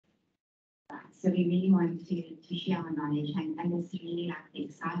So we really want to share our knowledge, and this is really like the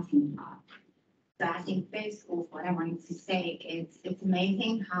exciting part. So I think first off, what I wanted to say is it's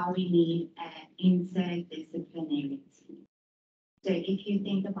amazing how we need interdisciplinarity. So if you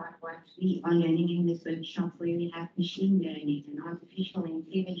think about what we are learning in this workshop, where we have machine learning and artificial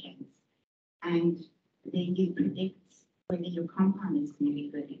intelligence, and then you predict whether your compound is going to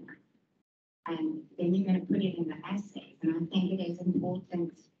be good enough, and then you're going to put it in the assays. And I think it is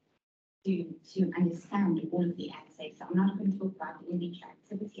important to understand all of the assays. So I'm not going to talk about the in vitro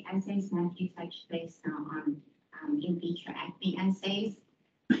activity assays. Matthew touched base now on in vitro acne assays.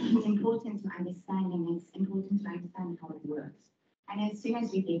 It's important to understand, and it's important to understand how it works. And as soon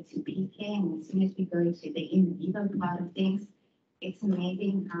as we get to PK, and as soon as we go to the in vivo part of things, it's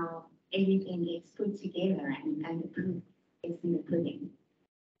amazing how everything gets put together and the proof is in the pudding.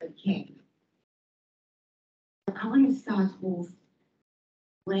 Okay. I want to start off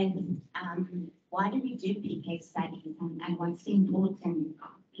with why do we do PK studies, and what's the importance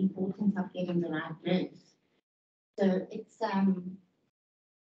of getting the right dose. So it's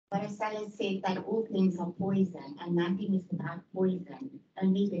what Liezl said, that all things are poison and nothing is without poison.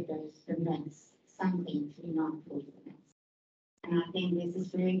 Only the dose permits something to be not poisonous. And I think this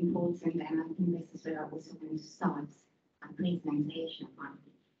is very important, and I think this is where I also want to start our presentation on.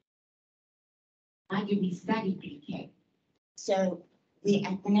 Why do we study PK? So we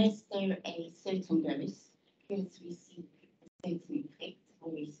administer a certain dose because we seek a certain effect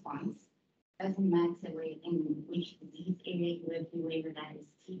or response. Doesn't matter in which disease area you're working, whether that is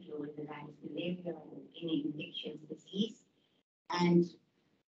TB or whether that is malaria or any infectious disease. And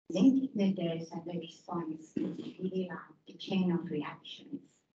linking the dose and the response is really like the chain of reactions.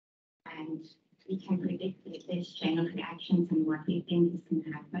 And we can predict this chain of reactions and what we think is going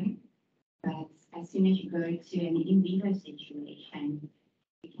to happen. But as soon as you go to an in vivo situation,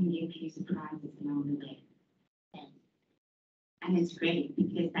 it can give you surprises along the way. And it's great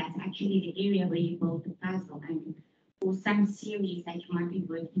because that's actually the area where you build the puzzle. And for some series that you might be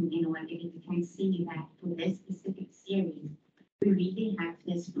working in, or whatever, you can see that for this specific series, we really have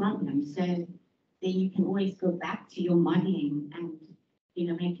this problem. So then you can always go back to your modeling and,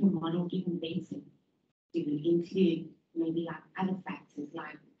 make your model even better to include maybe like other factors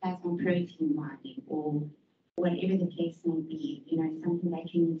like plasma protein binding or whatever the case may be, something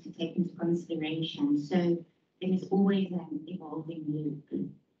that you need to take into consideration. So it is always an evolving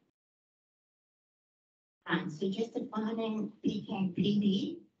loop. So just defining PK and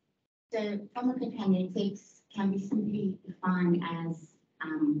PD. So pharmacokinetics can be simply defined as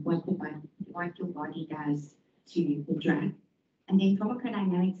what your body does to the drug. And then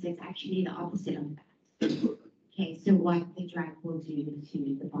pharmacodynamics is actually the opposite of that. Okay, so what the drug will do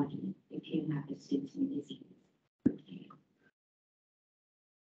to the body if you have a certain disease. Okay.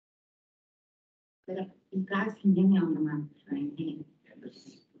 But you guys can hear me on the microphone.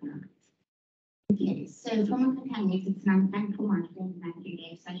 Okay, so pharmacokinetics, and I'm thankful my friend Matthew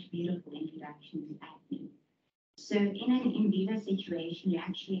gave such a beautiful introduction to acne. So in an in vivo situation, you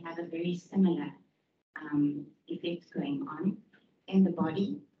actually have a very similar effect going on in the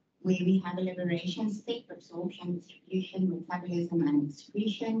body, where we have a liberation step, absorption, distribution, metabolism, and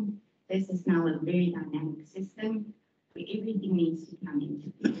excretion. This is now a very dynamic system where everything needs to come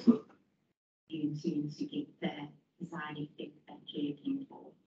into play to get the desired effect that you're looking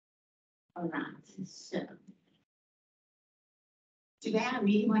for. All right, so today I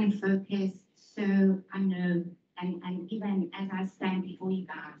really want to focus. So I know, and even as I stand before you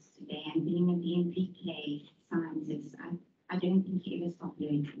guys today and being a DMPK scientist, I don't think you ever stop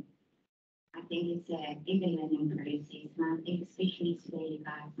learning. I think it's a ever learning process, and I think especially today you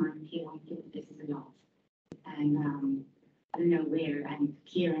guys might feel like this is a lot. And I don't know where, and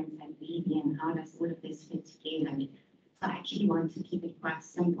Kieran and Levy, and how does all of this fit together. So I actually want to keep it quite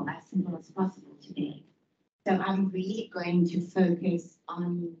simple as possible today. So I'm really going to focus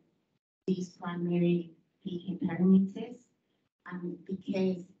on these primary PK parameters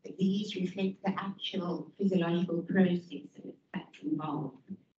because these reflect the actual physiological processes that's involved.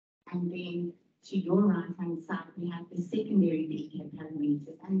 And then to your right-hand side, we have the secondary PK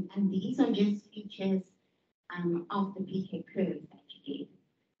parameters. And these are just features of the PK curve that you get.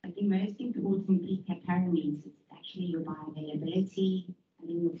 But the most important PK parameters is actually your bioavailability, and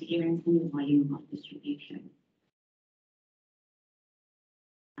then your clearance and your volume of distribution.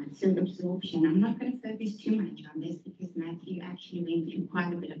 So absorption, I'm not going to focus too much on this because Matthew actually went through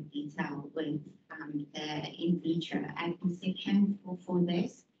quite a bit of detail with the in vitro acne section for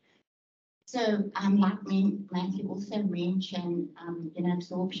this. So like Matthew also mentioned,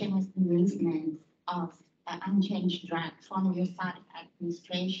 absorption is the movement of an unchanged drug from your site of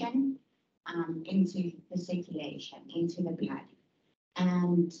administration into the circulation, into the blood.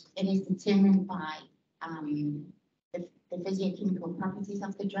 And it is determined by the physiochemical properties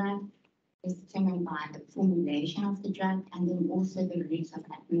of the drug, is determined by the formulation of the drug, and then also the routes of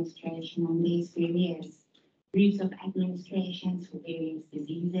administration. And these various routes of administrations for various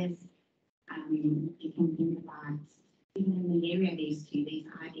diseases. You can think about, even in malaria, there's two, there's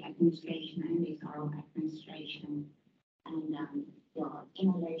IV administration and there's oral administration. And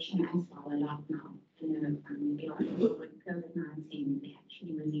inhalation as well a lot now. With COVID-19, they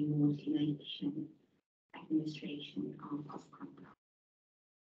actually really more inhalation administration of compounds.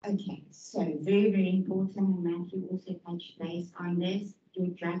 Okay, so very, very important, and Matthew also touched base on this. Your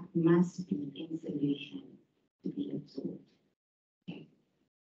drug must be in solution to be absorbed. Okay.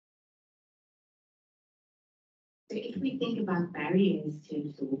 So if we think about barriers to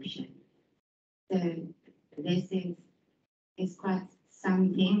absorption, so this is quite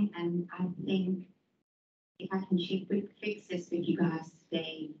something, and I think if I can share quick fixes with you guys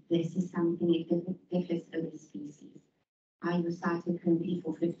today, this is something it differs over species. How your cytochrome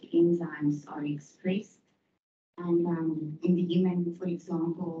P450 enzymes are expressed. And in the human, for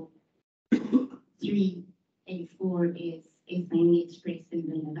example, 384 is mainly expressed in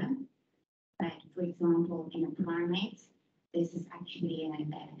the liver. But for example, in a primate, this is actually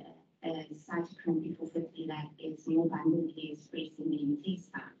a cytochrome P450 that is more abundantly expressed in the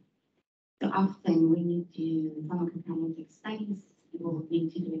intestine. So often when you do pharmacokinetic studies, you will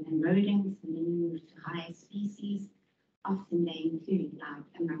need to do it in rodents, and then you move to higher species. Often they include like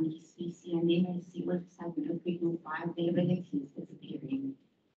a monkey species, and then they see all of a sudden a signal bioavailability is disappearing.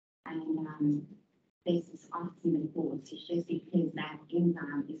 And this is often the cause. It's just because that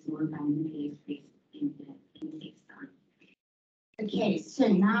enzyme is more abundantly expressed in the intestine. Okay, so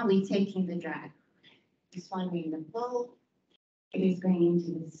now we're taking the drug. Swallowing the pill. It is going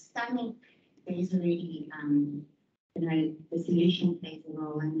into the stomach. There's already, the solution plays a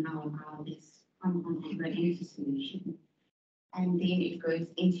role in how this compound will go into solution. And then it goes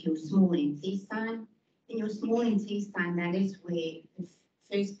into your small intestine. In your small intestine, that is where the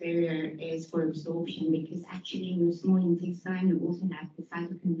first barrier is for absorption, because actually in your small intestine, you also have the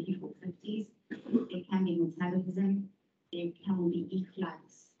cytochrome P450s. There can be metabolism, there can be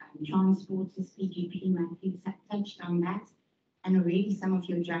efflux transporters, PGP, Matthew touched on that. And already some of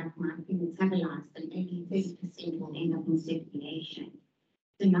your drug might be metabolized, and only 30% will end up in circulation.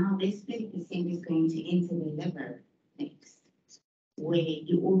 So now this 30% is going to enter the liver next, where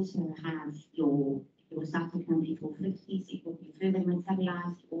you also have your cytochrome P450s. It will be further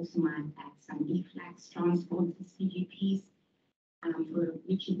metabolized. You also might add some efflux transporters, PGPs, for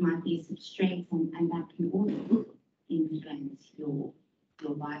which it might be a substrate, and that can also influence your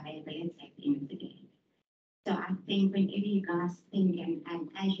bioavailability at the end of the day. So I think whenever you guys think, and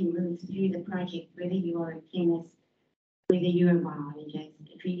as you move through the project, whether you're a chemist, whether you're a biologist,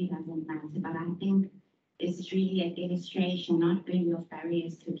 it really doesn't matter. But I think this is really an illustration not only of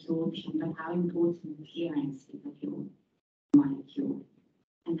barriers to absorption, but how important clearance is of your molecule,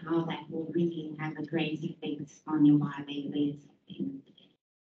 and how that will really have a great effect on your bioavailability at the end of the day.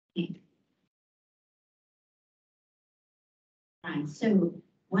 Okay. Right, so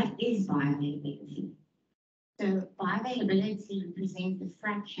what is bioavailability? So bioavailability represents the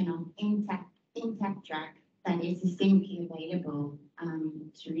fraction of intact drug that is systemically available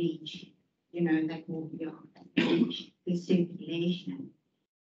to reach, that will reach the circulation.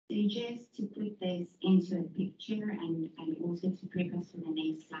 So just to put this into a picture and also to take us to the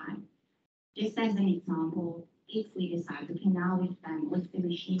next slide, just as an example, if we decide, okay, now we've done with the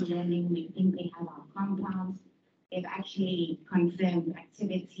machine learning, we think we have our compounds, they've actually confirmed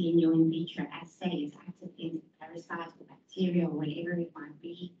activity in your in vitro assays, active against parasites or bacteria or whatever it might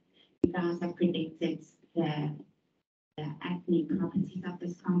be. You guys have predicted the acne properties of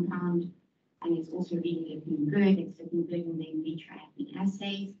this compound, and it's also really looking good. It's looking good in the in vitro acne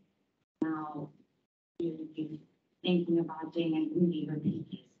assays. Now you're thinking about doing an in vivo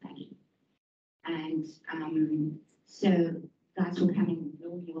PK study. And so guys will come in,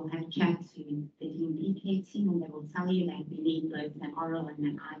 you will have chats to the DMPK team, and they will tell you that we need both an oral and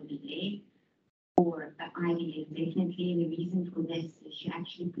an IV leg, or the IV leg definitely. The reason for this is you're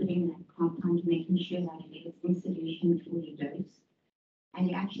actually putting that compound, making sure that it is in solution before you dose, and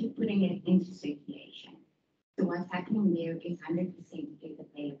you're actually putting it into circulation. So what's happening there is 100% is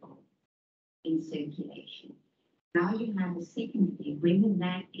available in circulation. Now you have a second thing, whether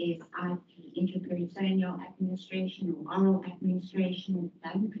that is IV intraperitoneal administration or oral administration, it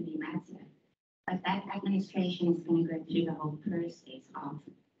doesn't really matter. But that administration is going to go through the whole process of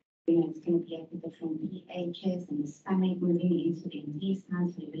it's going to be at the different pHs and the stomach moving into the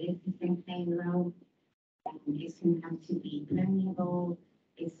intestines, so the is going to play a role. It's going to have to be permeable.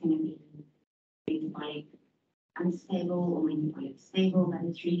 It's going to be metabolic unstable or metabolic stable, but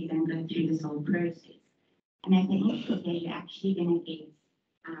it's really going to go through this whole process. And at the end of the day, you're actually going to get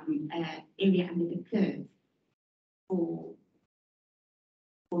an area under the curve for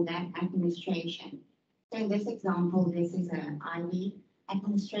that administration. So in this example, this is an IV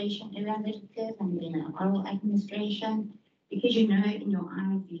administration area under the curve and then an oral administration. Because you know in your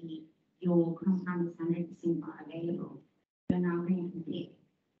IV, your compound is 100% bioavailable. You're now going to compare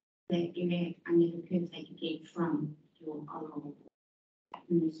the area under the curve that you get from your oral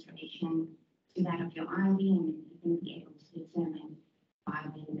administration to that of your IV, and you can be able to determine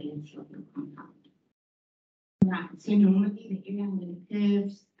bioavailability of your compound. Right, so normally the area under the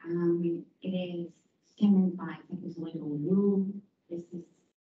curves, it is determined by trapezoidal rule. This is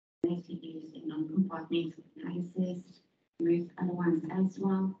mostly used in non-compartmental analysis, most other ones as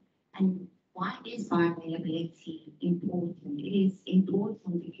well. And why is bioavailability important? It is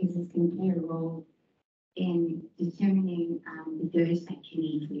important because it's going to play a role in determining the dose that you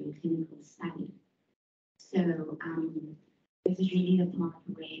need for your clinical study. So this is really the part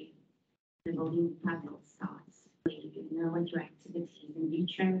where the building puzzle starts, where you know what your activity is in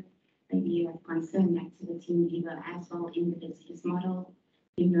vitro. Maybe you have confirmed activity in vivo as well in the disease model.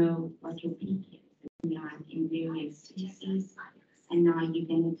 You know what your peak is in various species. And now you're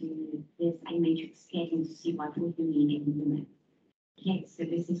going to do this A-matrix scaling to see what will you need in human. Okay, so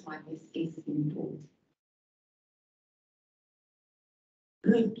this is why this is important.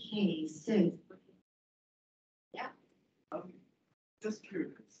 Okay, so yeah. Just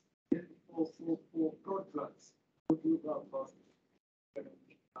curious, for drug drugs, what do you about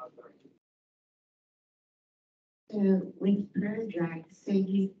so with prodrugs, so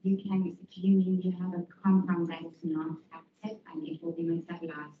you can, do you mean you have a compound that is not active and it will be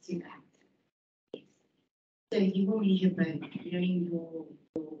metabolized to active? Yes. So you will measure both during your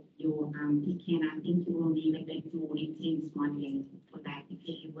PK, and I think you will need a bit more intense modeling for that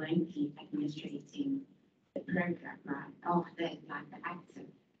because you won't be administrating the prodrug right after like the active.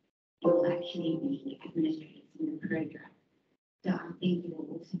 You will actually be administrating the prodrug. So I think you will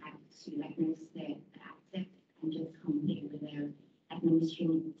also have to administer the active and just compare with their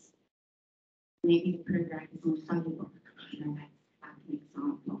administering maybe the prodrug is more soluble. You know, that's like an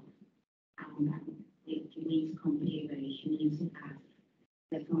example. And if you need to compare those, you need to have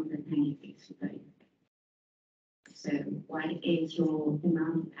the pharmacokinetics for both. So what is your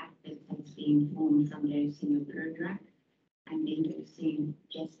amount of active that's being formed from dosing your prodrug and then dosing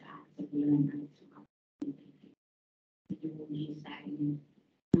just active urine as well? You will use that in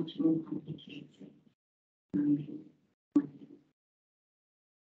much more complicated.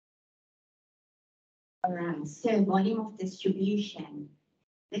 All right, so volume of distribution.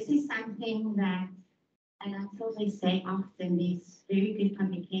 This is something that, and I probably say often, these very good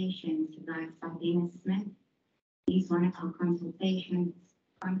publications like by Dennis Smith. He's one of our consultants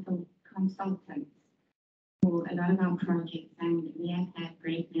for a lot of our projects, and we have had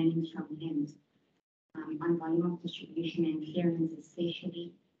great learnings from him on volume of distribution and clearance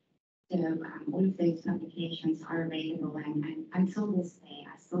especially. So all of those publications are available, and until this day,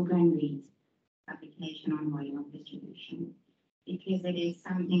 I still go and read publication on volume of distribution because it is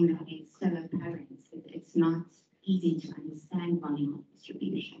something that is so apparent. It's not easy to understand volume of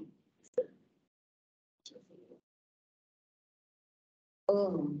distribution.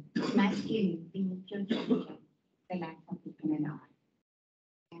 Oh, Matthew, we need your the laptop is going to die.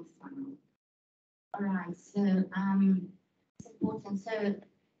 Thanks, Donald. All right, so it's important. So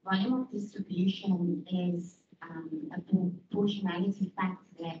volume of distribution is a proportionality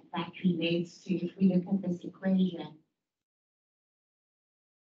factor that relates to, if we look at this equation,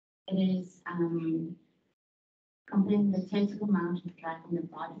 it is comparing the total amount of drug in the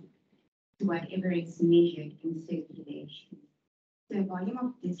body to whatever is measured in circulation. So volume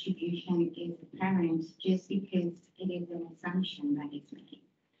of distribution is apparent just because it is an assumption that is made.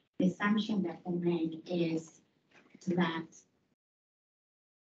 The assumption that they made is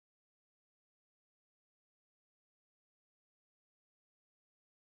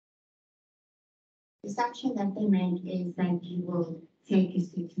that you will take a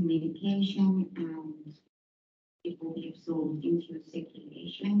certain medication and it will be absorbed into your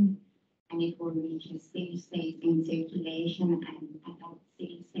circulation and it will reach a steady state in circulation, and at that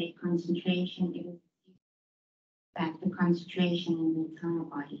steady state concentration, it is that the concentration in the entire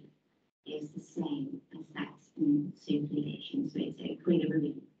body is the same as that in circulation. So it's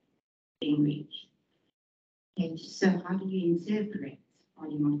equilibrium being reached. Okay, so how do you interpret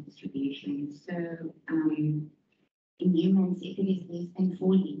volume of distribution. So in humans, if it is less than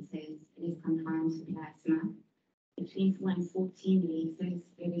 4 liters, it is confined to plasma. Between 4 and 14 liters,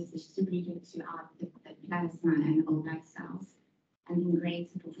 it is distributed throughout the plasma and whole blood cells. And then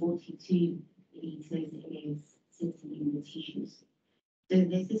greater to 42 liters, it is sitting in the tissues. So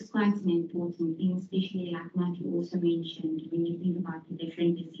this is quite an important thing, especially like Matthew also mentioned, when you think about the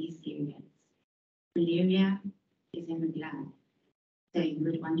different disease areas. Malaria is in the blood, so you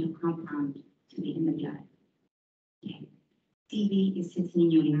would want your compound to be in the blood. Okay. TB is sitting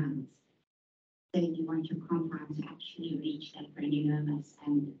in your lungs, so you want your compound to actually reach that granulomas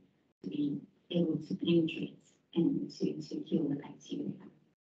and to be able to penetrate and to kill the bacteria.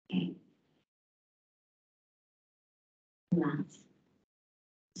 Okay. Right.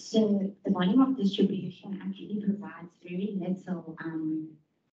 So the volume of distribution actually provides very little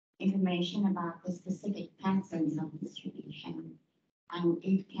information about the specific patterns of distribution. And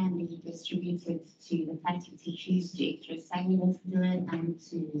it can be distributed to the fatty tissues, to extracellular fluid, and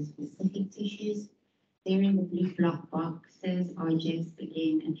to specific tissues. There in the blue block boxes are just,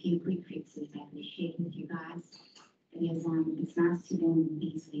 again, a few quick fixes that we shared with you guys. It's nice to learn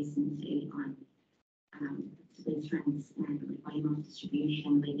these lessons early on. To better understand the volume of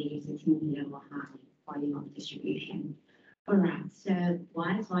distribution, whether it's a intermediate or high volume of distribution. All right, so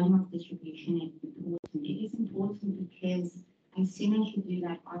why is volume of distribution important? It is important because as soon as you do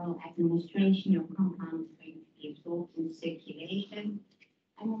that oral administration, your compound is going to be absorbed in circulation.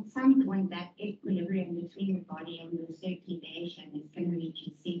 And at some point, that equilibrium between the body and your circulation is going to reach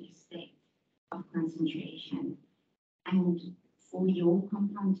a steady state of concentration. And for your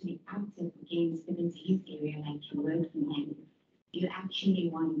compound to be active against the disease area that you're working in, you actually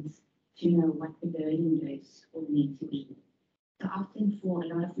want to know what the loading dose will need to be. So often for a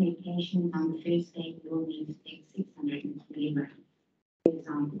lot of medications on the first day, you will need to take 600 milligrams, for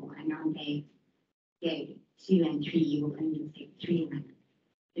example, and on day 2 and 3, you will only take 300.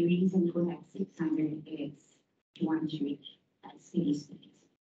 The reason for that 600 is you want to reach that steady state.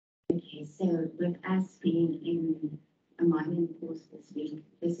 Okay, so with us being in a modeling course this week,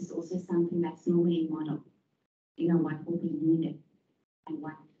 this is also something that's normally modeled. You know, what will be needed and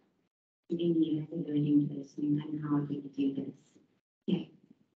what do we need as a learning person and how do we do this? Okay.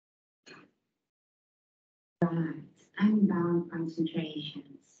 Right, unbound concentrations.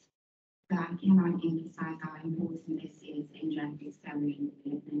 So I cannot emphasize how important this is in drug discovery and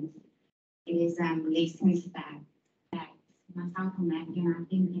development. It is lessons that myself and Matthew, and I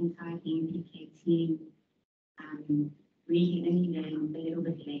think the entire DMPK team really only learned a little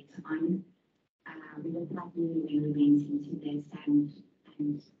bit later on. We looked like we when we went into this, and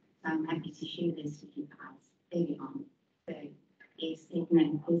so I'm happy to share this with you guys early on. So yes,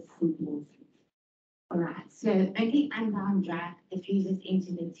 segment is important. All right, so only unbound drug diffuses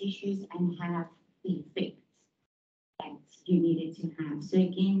into the tissues and have the effects that you needed to have. So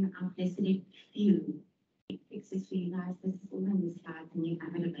again, I've listed a few fixes for you guys. This is all on the slides and you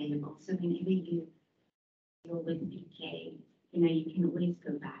have it available. So whenever you deal with PK, you know, you can always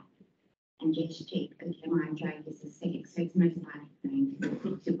go back and just check, okay, my drug is acidic, so it's most likely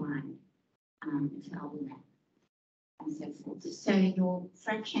going to bind to albumin and so forth. So your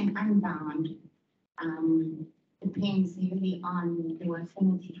fraction unbound depends heavily on your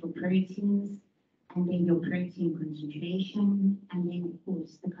affinity for proteins, and then your protein concentration, and then of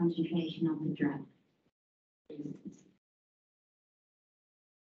course the concentration of the drug.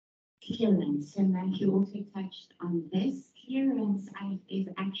 Clearance. So Matthew also touched on this. Clearance is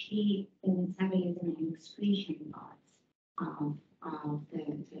actually the metabolism and excretion parts of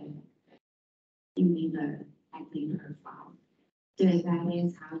the in vivo acne profile. So that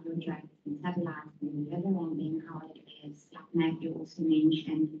is how your drug is metabolized in the liver, and then how it is, like Matthew also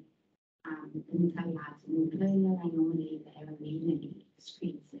mentioned, the metabolites in the liver, and normally they are renally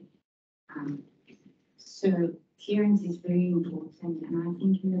excreted. So clearance is very important, and I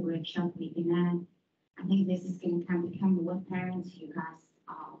think in the workshop we're gonna, I think this is going to become more apparent to you guys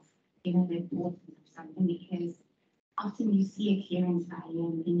of, you know, the importance of something, because often you see a clearance value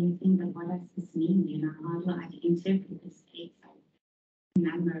and then you think, well, what does this mean? You know, how do I interpret this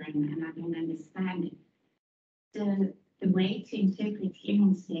number and I don't understand it. The way to interpret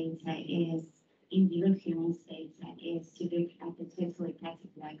clearance data is, in vivo clearance data, is to look at the total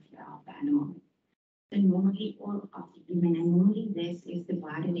hepatic blood flow of the animal. So normally all of the human, and normally this is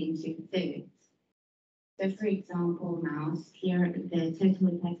divided into thirds. So for example, mouse, here the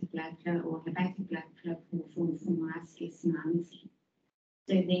total hepatic blood flow or hepatic blood flow for mice is 90.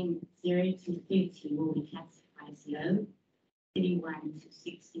 So then 0 to 30 will be classified as low, 31 to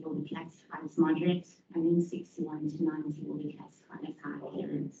 60 will be classified as moderate, and then 61 to 90 will be classified as high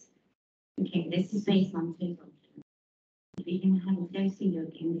clearance. Okay, this is based on total clearance. We're going to have a closer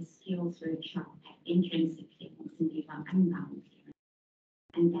look in the skills workshop at intrinsic clearance and give our unbound clearance.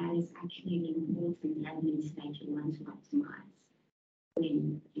 And that is actually the important element that you want to optimize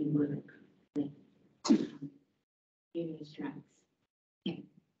when you work with various drugs. Okay.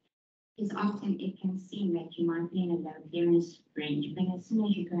 Because often it can seem that you might be in a low clearance range, but as soon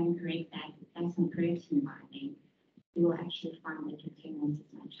as you go and correct that, that's some protein binding, you will actually find that your clearance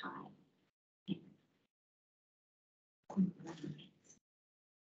is much higher.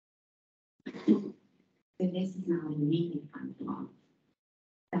 So this is now a really fun part.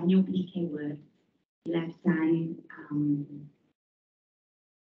 Done your PK work, you have done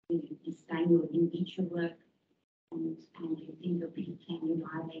you've done your in vitro work, and you think your PK and your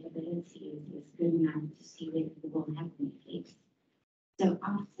bioavailability is good enough to see whether you will have an effect. So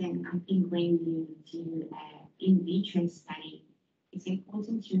often, I think when you do an in vitro study, it's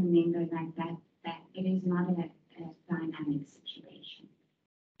important to remember that it is not a dynamic situation.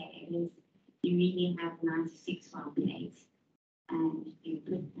 It is, you really have 96 well plates, and you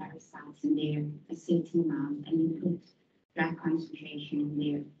put parasites in there a certain amount, and you put drug concentration in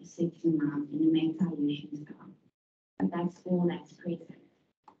there a certain amount, and you make dilutions down. But that's all that's present.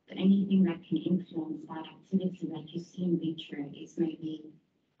 The only thing that can influence that activity that you see in vitro is maybe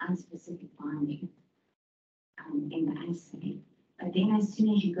unspecific binding in the assay. But then as soon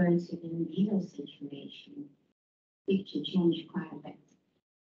as you go into the in vivo situation, the picture changed quite a bit.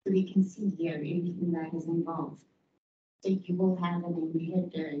 So we can see here everything that is involved. So you will have an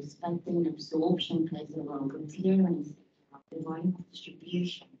immediate dose, but then absorption plays a role, the clearance, the volume of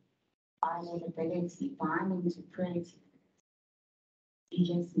distribution, bioavailability, binding to protein. You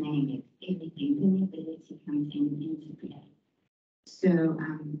just name it, everything, permeability comes into play. So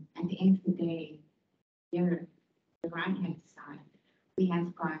at the end of the day, here, the right-hand side, we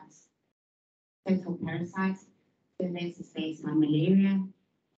have got total parasites. So this is based on malaria,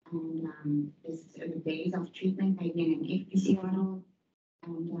 and this is over days of treatment, maybe in an efficacy model.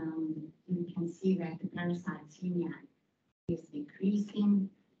 And you can see that the parasitemia is decreasing.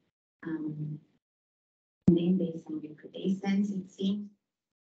 And then there's some recrudescence, it seems.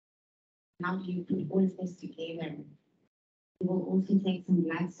 How do you put all of this together? You will also take some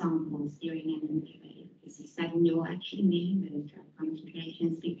blood samples during an efficacy study, and you will actually measure those drug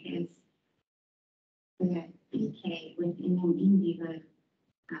concentrations, because the PK within an in vivo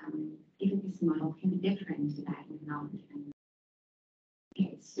efficacy model can be different to that in health.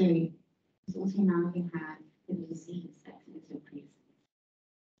 Okay, so also now you have the disease that's also present.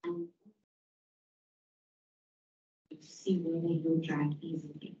 And to see whether your drug is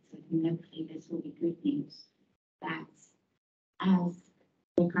effective, and hopefully this will be good news, that as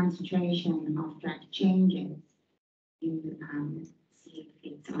the concentration of drug changes, you see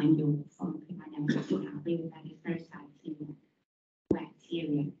effects on your pharmacodynamics, whether that is parasites,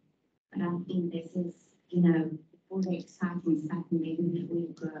 bacteria. But I think this is, all the exciting stuff, and maybe before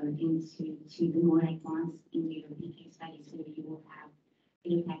you go into the more advanced in vivo PK studies, where you will have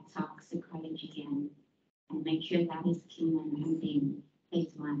look at toxicology and make sure that is clean, and then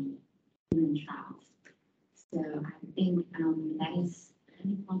phase 1 human trials. So I think that is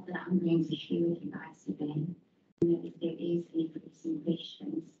the part that I'm going to share with you guys today. If there is any pressing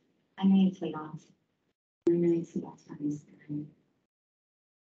questions, I know it's a lot. I know it's a lot to understand.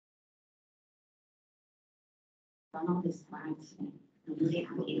 I'm not this quiet today. I'm really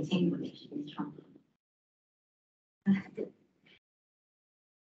happy to take questions from you.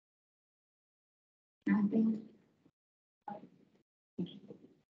 I think.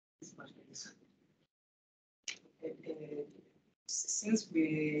 Since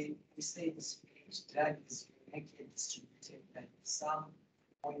we say this drug is uniquely distributed, that some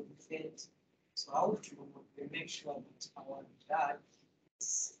point fit, so how do we make sure that our drug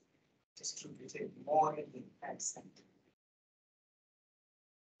is distributed more than percent?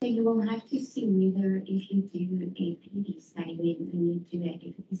 So you will have to see whether if you do a PD study, when you do an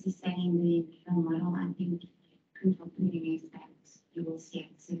efficacy study in the model, I think proof of proving is that you will see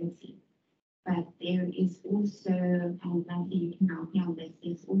activity. But there is also, and maybe you can help me on this,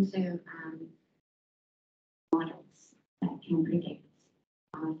 there's also models that can predict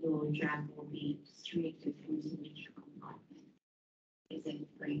how your drug will be distributed into which compartment. Is it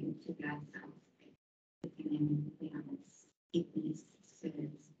going to blood cells? Is it in the lungs, kidneys,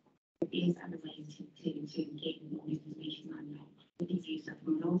 serves? There is other ways to get more information on that. With the use of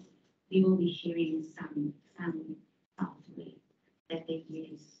models, we will be sharing some software that they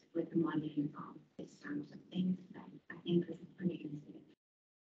use with the modeling of this types of things that I think is pretty easy.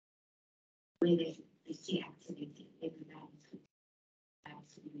 Where they see activity, whether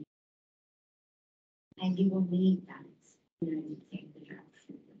that's and you will need that, you know, to take the drugs.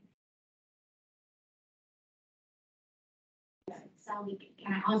 So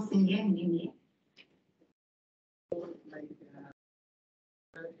can I ask them again? Maybe.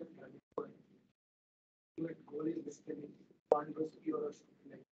 Like goal is basically one goes pure or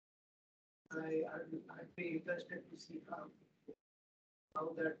something like I'd be interested to see how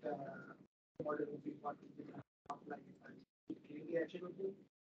that model will be, what will be applied. Really achievable.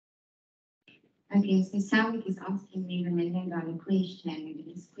 Okay, so Sally is asking me the million-dollar question.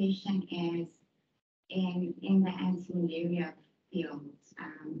 His question is, in the anti-malaria field,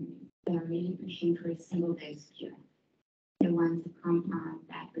 they're really pushing for a single dose cure. They want to compound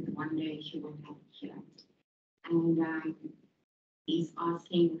that with one dose you will have a cure. And he's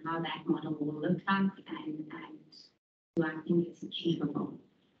asking how that model will look like and do I think it's achievable.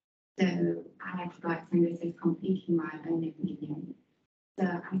 So I have got some, this is completely my own opinion. So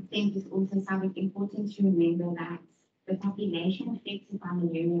I think it's also something important to remember that the population affected by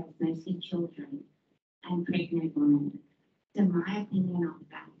malaria is mostly children and pregnant women. So my opinion of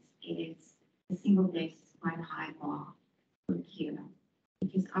that is the single dose is quite a high bar for cure,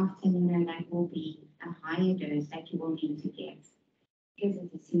 because often, you know, that will be a higher dose that you will need to get because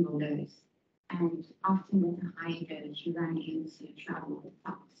it's a single dose. And often with a higher dose, you run into trouble with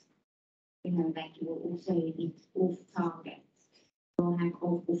tox. You know, that you will also hit off target. Will have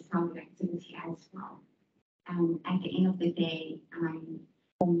off-target activity as well. At the end of the day,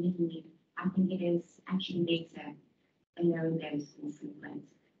 for me, I think it is actually better a low dose than frequent.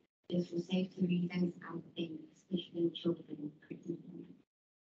 Just for safety reasons, I think, especially in children, pregnant women.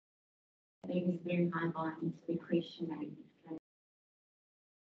 I think it's very high bar and it's a good question.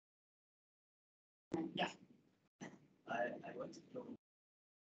 Yeah. I want to know.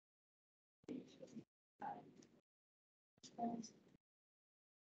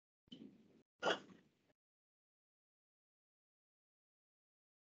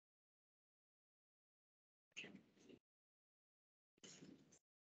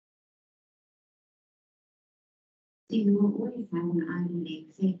 So you will always have an IML.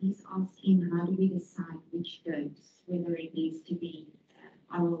 So he's asking, how do we decide which dose, whether it needs to be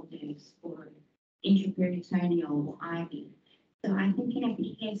oral dose or intraperitoneal or IV? So I think in a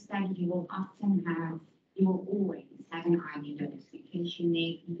PK study, you will always have an IV dose because you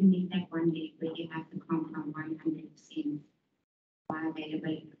need that one day where you have the compound 100%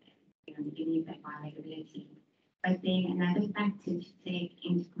 bioavailability. You need that bioavailability. But then another factor to take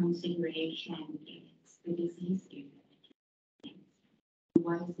into consideration is the disease area.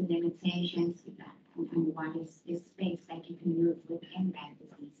 What is the limitations to that, and what is the space that you can move within that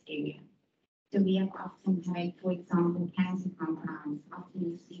disease area? So we have often had, for example, cancer compounds, often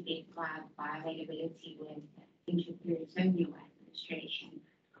you see their bioavailability with intraperitoneal administration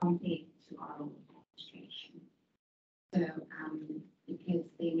compared to oral administration. So because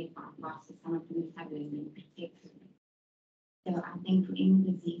they make loss of some of the metabolism protected. So I think for any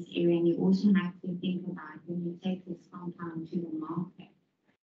disease area, and you also have to think about when you take this compound to the market,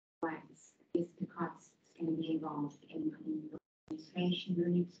 what is the cost going to be involved in the administration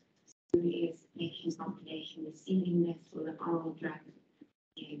routes? Who is the patient population receiving this or the oral drug?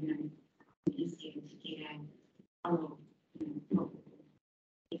 You know, easier to get an oral,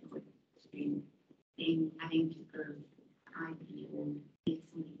 liquid stream than having to go IV or get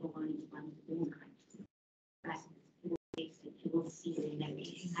some people on one night. But you will see that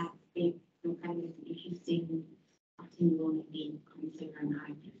if you have big mechanism issues, then often you will be considering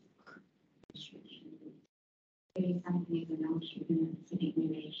IV. It is something as a non-human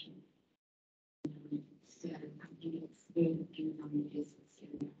simulation. So I think it's very dependent on the business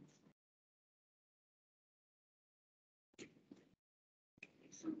area.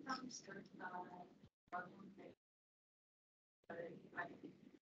 Sometimes the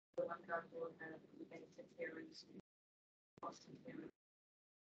one that will have benefit parents, foster parents,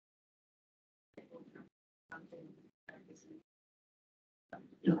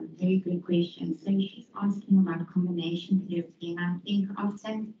 very good question. So she's asking about combination therapy, and I think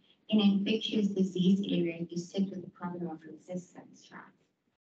often in infectious disease area, you sit with the problem of resistance, right?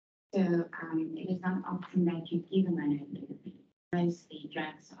 So it is not often that you give a monotherapy. Mostly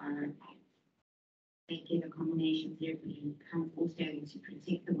drugs are, they give a combination therapy kind of also to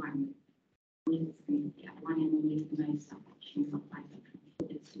protect the one and only the most options of life for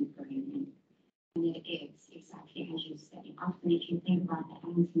the two going in. And it is exactly as you say. Often, if you think about the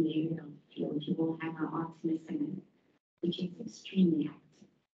anti-malarial field, you will have an artemisinin, which is extremely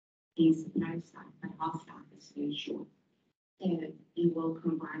is the parasite, but half-life is very short. So you will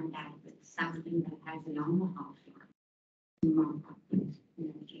combine that with something that has a longer half-life to mark up with,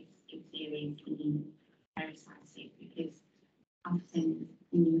 just seriously parasite set, because often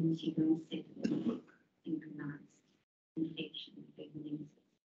immunity don't set the synchronized infection pregnancy.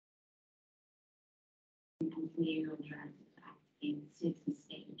 And venereal drugs are in a certain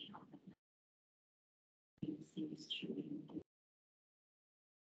stage of it. Seems true.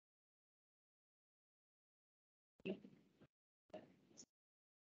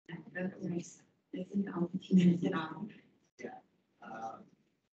 This is the opportunity now. Yeah.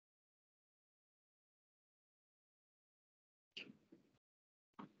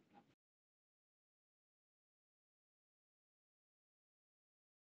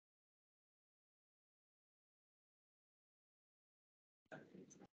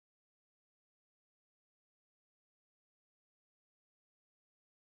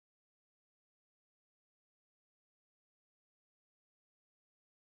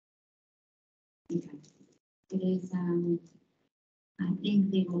 Okay. It is, I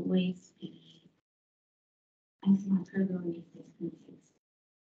think they will always be antimicrobial resistance.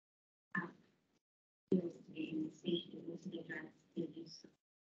 Especially with the drugs they use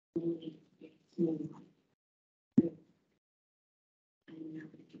only very small. And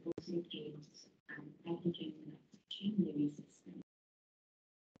it also gives pathogen that's extremely resistant.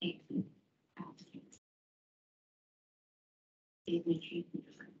 Is the treatment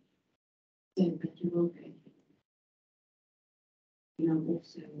different? So, but you will go,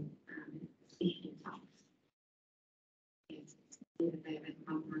 also, especially tox. It's the favorite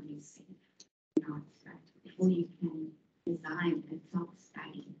compound is safe, not that. Before you can design a tox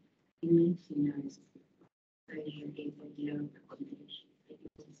study, you need to know exposure is a low combination. But you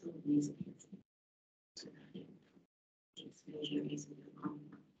also use it. So that exposure is a low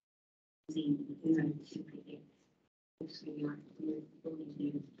compound. To predict. Also, you have to really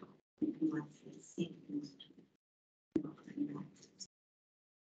use you can watch the symptoms to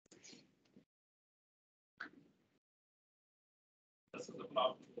That's the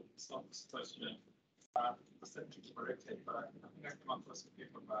part of this question. Essentially corrected, but I think I came across a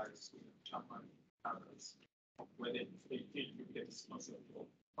paper by Chapman and others, where they feel you get this concept of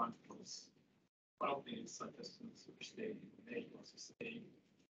particles. One of the suggestions which they made was to say,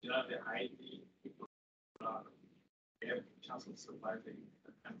 the highly people they have a chance of surviving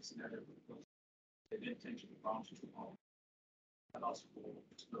that kind of scenario because they didn't tend to be bound to all and also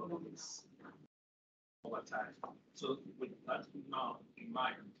for this over time. So with that now in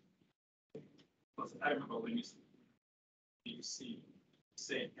mind, because I remember when you see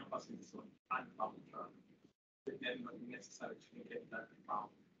say emphasis on unbound drugs, but then not necessary to get that bound.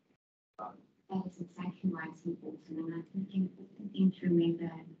 that is exactly why it's important. And I think it's important thing to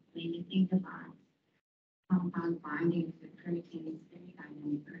remember when you think about compound binding to protein is very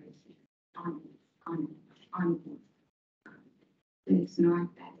dynamic process on board. So it's not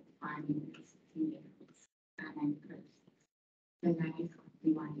that it's binding is it's dynamic process. So that is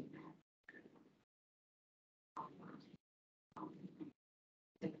why you have